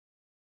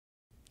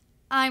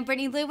I'm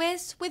Brittany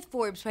Lewis with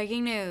Forbes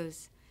Breaking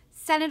News.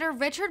 Senator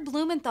Richard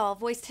Blumenthal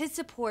voiced his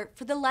support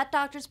for the Let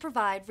Doctors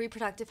Provide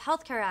Reproductive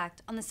Health Care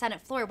Act on the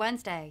Senate floor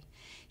Wednesday.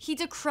 He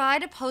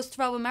decried a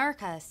post-Roe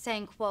America,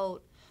 saying,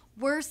 quote,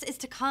 "Worse is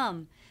to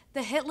come.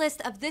 The hit list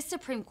of this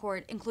Supreme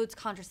Court includes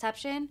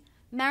contraception,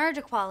 marriage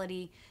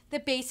equality, the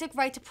basic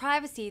right to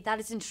privacy that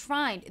is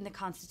enshrined in the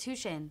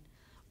Constitution."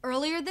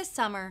 Earlier this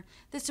summer,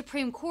 the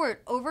Supreme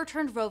Court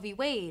overturned Roe v.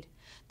 Wade.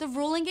 The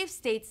ruling gave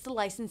states the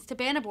license to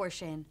ban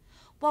abortion.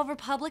 While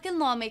Republican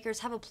lawmakers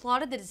have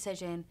applauded the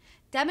decision,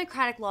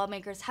 Democratic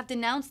lawmakers have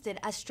denounced it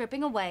as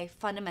stripping away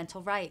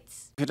fundamental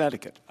rights.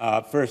 Connecticut.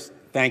 First,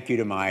 thank you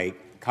to my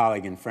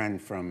colleague and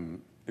friend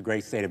from the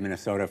great state of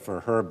Minnesota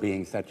for her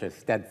being such a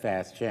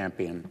steadfast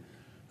champion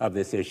of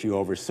this issue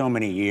over so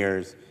many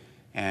years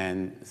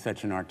and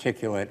such an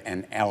articulate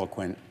and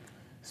eloquent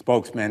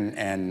spokesman.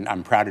 And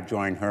I'm proud to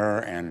join her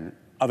and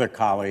other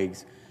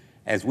colleagues,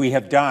 as we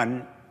have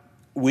done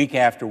week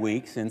after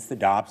week since the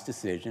Dobbs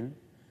decision,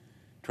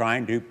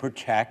 trying to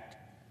protect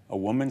a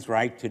woman's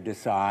right to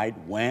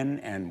decide when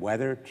and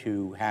whether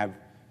to have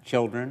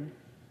children,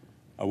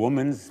 a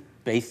woman's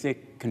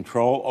basic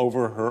control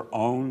over her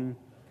own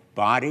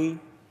body,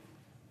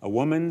 a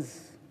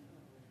woman's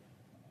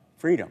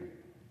freedom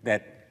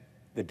that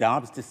the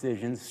Dobbs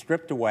decision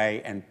stripped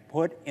away and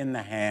put in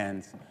the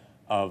hands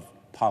of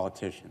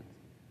politicians.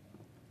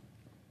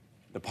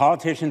 The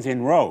politicians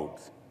in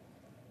robes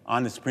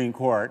on the Supreme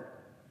Court,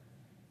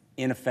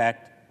 in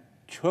effect,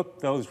 took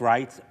those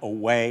rights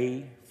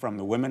away from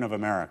the women of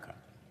America.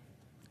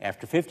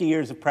 After 50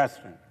 years of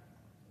precedent,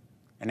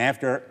 and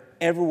after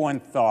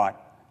everyone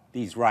thought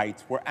these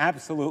rights were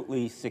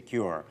absolutely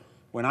secure,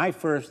 when I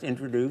first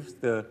introduced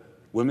the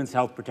Women's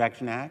Health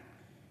Protection Act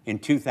in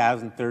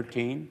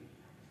 2013,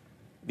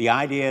 the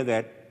idea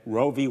that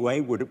Roe v.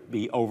 Wade would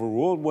be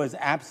overruled was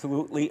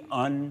absolutely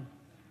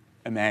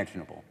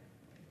unimaginable.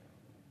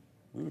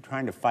 We were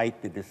trying to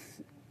fight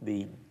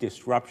the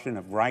disruption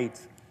of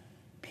rights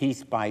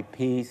piece by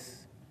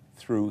piece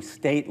through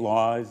state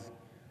laws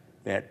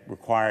that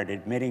required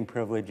admitting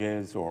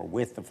privileges or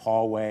width of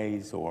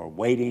hallways or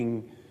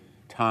waiting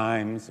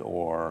times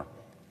or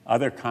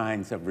other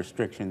kinds of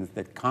restrictions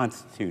that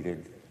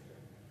constituted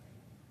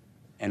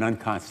an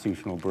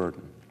unconstitutional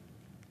burden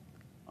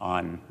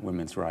on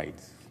women's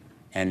rights.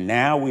 And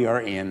now we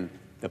are in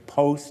the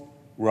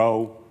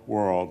post-Roe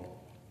world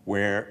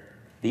where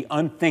the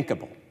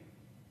unthinkable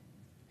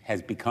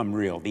has become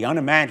real. The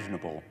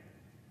unimaginable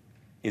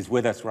is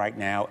with us right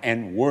now,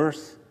 and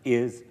worse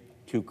is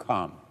to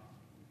come.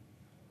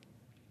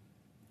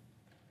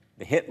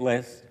 The hit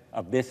list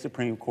of this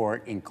Supreme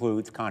Court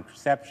includes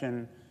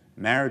contraception,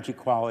 marriage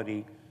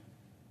equality,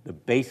 the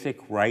basic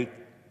right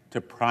to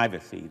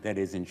privacy that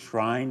is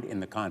enshrined in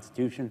the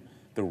Constitution,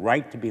 the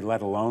right to be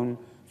let alone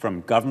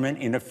from government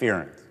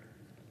interference.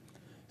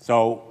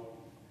 So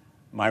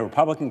my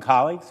Republican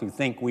colleagues who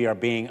think we are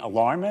being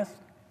alarmist,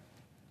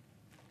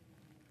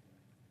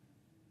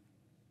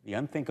 the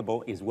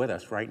unthinkable is with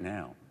us right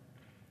now.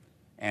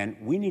 And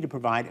we need to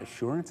provide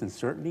assurance and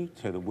certainty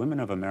to the women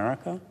of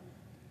America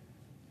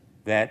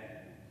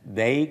that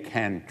they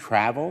can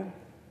travel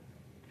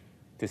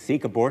to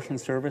seek abortion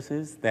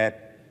services,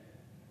 that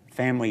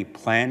family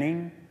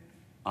planning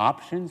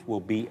options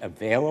will be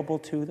available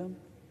to them,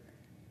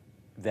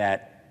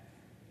 that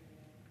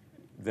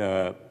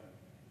the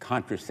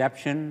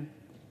contraception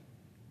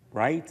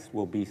rights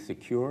will be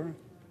secure.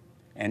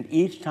 And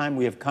each time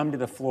we have come to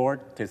the floor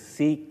to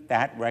seek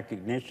that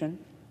recognition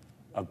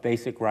of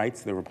basic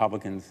rights, the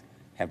Republicans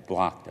have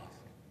blocked us.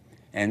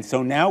 And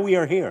so now we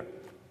are here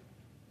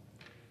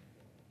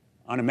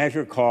on a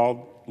measure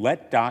called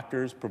Let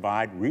Doctors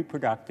Provide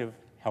Reproductive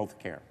Health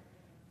Care.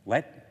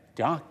 Let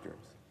doctors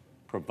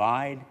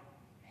provide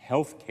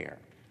health care,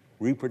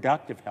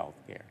 reproductive health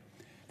care.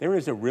 There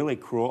is a really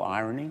cruel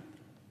irony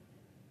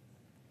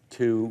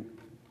to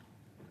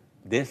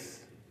this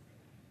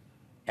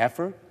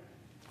effort.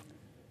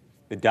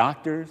 The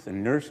doctors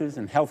and nurses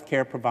and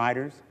healthcare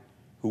providers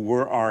who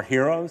were our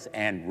heroes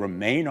and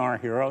remain our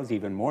heroes,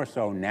 even more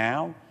so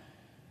now,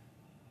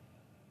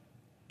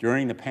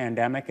 during the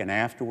pandemic and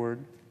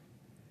afterward,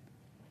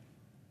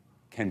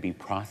 can be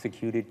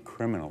prosecuted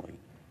criminally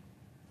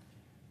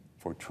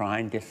for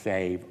trying to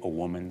save a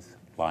woman's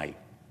life.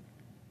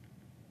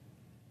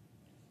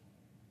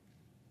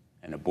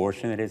 An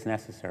abortion that is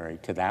necessary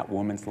to that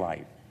woman's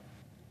life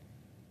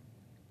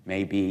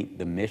may be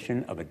the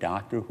mission of a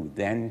doctor who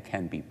then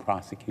can be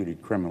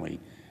prosecuted criminally.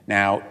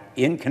 Now,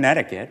 in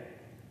Connecticut,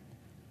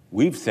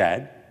 we've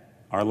said,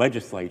 our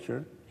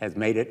legislature has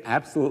made it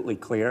absolutely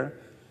clear,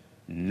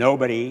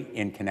 nobody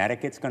in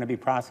Connecticut is going to be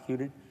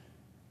prosecuted.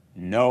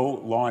 No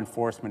law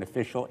enforcement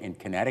official in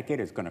Connecticut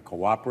is going to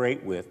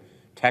cooperate with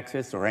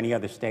Texas or any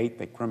other state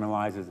that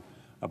criminalizes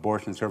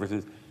abortion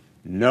services.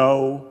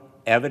 No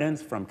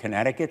evidence from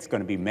Connecticut is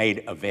going to be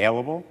made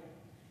available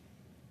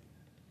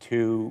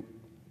to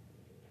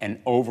an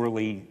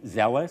overly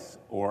zealous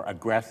or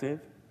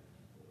aggressive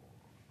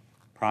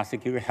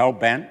prosecutor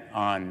hell-bent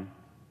on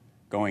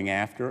going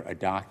after a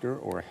doctor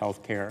or a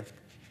healthcare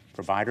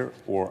provider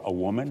or a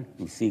woman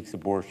who seeks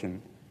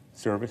abortion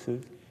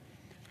services.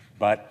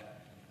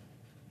 But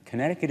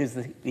Connecticut is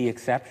the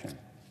exception.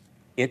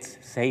 Its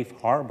safe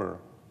harbor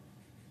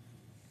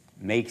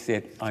makes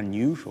it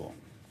unusual,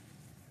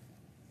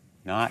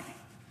 not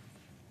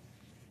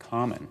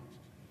common.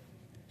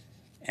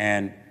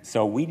 And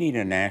so we need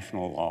a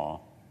national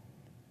law.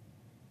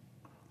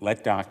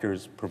 Let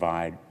Doctors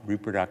Provide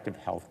Reproductive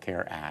Health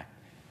Care Act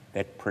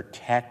that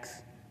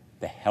protects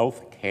the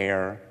health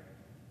care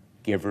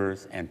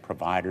givers and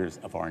providers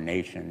of our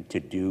nation to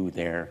do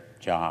their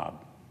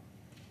job.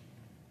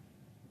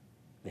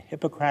 The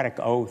Hippocratic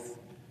Oath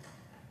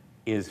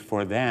is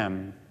for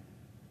them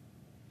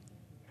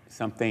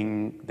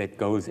something that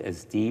goes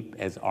as deep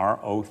as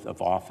our oath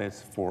of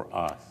office for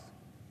us.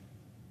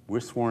 We're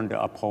sworn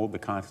to uphold the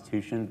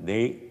Constitution.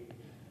 They,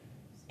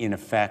 in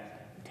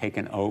effect, take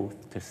an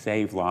oath to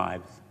save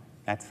lives.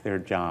 That's their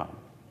job.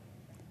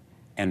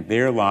 And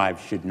their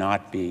lives should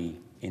not be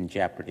in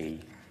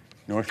jeopardy,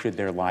 nor should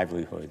their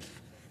livelihoods,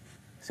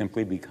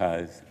 simply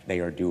because they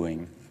are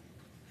doing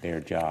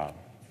their job.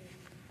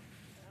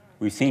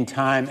 We've seen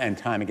time and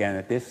time again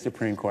that this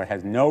Supreme Court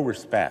has no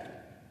respect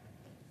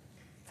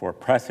for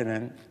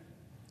precedent.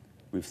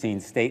 We've seen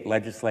state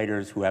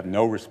legislators who have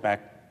no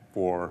respect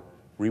for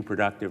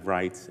reproductive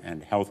rights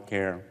and health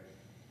care.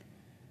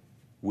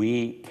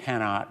 We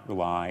cannot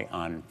rely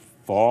on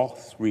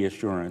false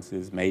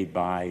reassurances made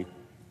by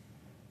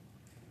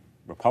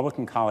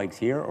Republican colleagues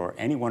here or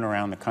anyone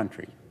around the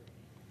country,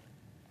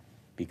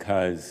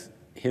 because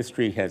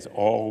history has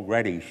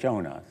already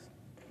shown us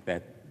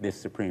that this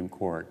Supreme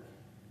Court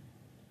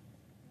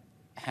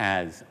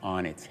has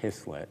on its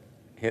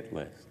hit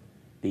list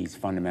these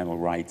fundamental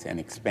rights and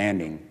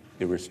expanding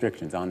the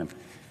restrictions on them.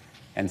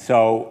 And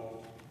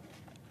so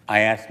I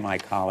ask my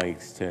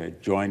colleagues to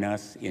join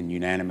us in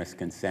unanimous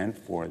consent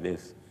for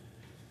this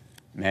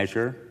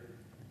measure.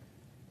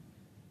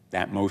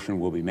 That motion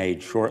will be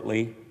made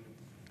shortly,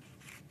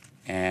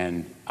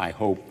 and I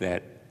hope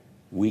that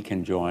we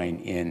can join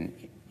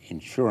in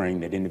ensuring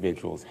that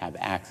individuals have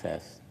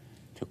access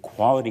to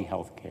quality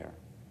health care,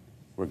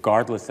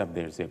 regardless of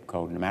their zip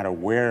code, no matter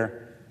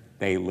where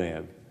they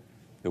live.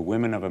 The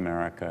women of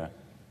America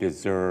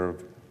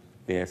deserve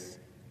this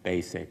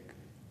basic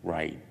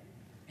right,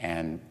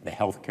 and the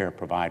healthcare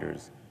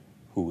providers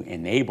who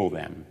enable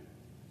them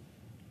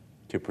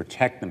to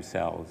protect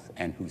themselves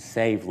and who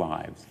save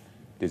lives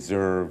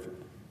deserve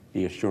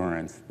the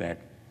assurance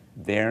that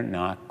they're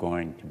not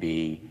going to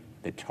be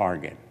the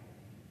target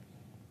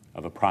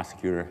of a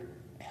prosecutor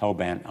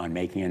hell-bent on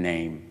making a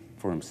name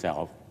for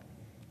himself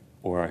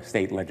or a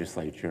state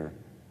legislature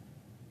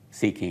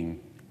seeking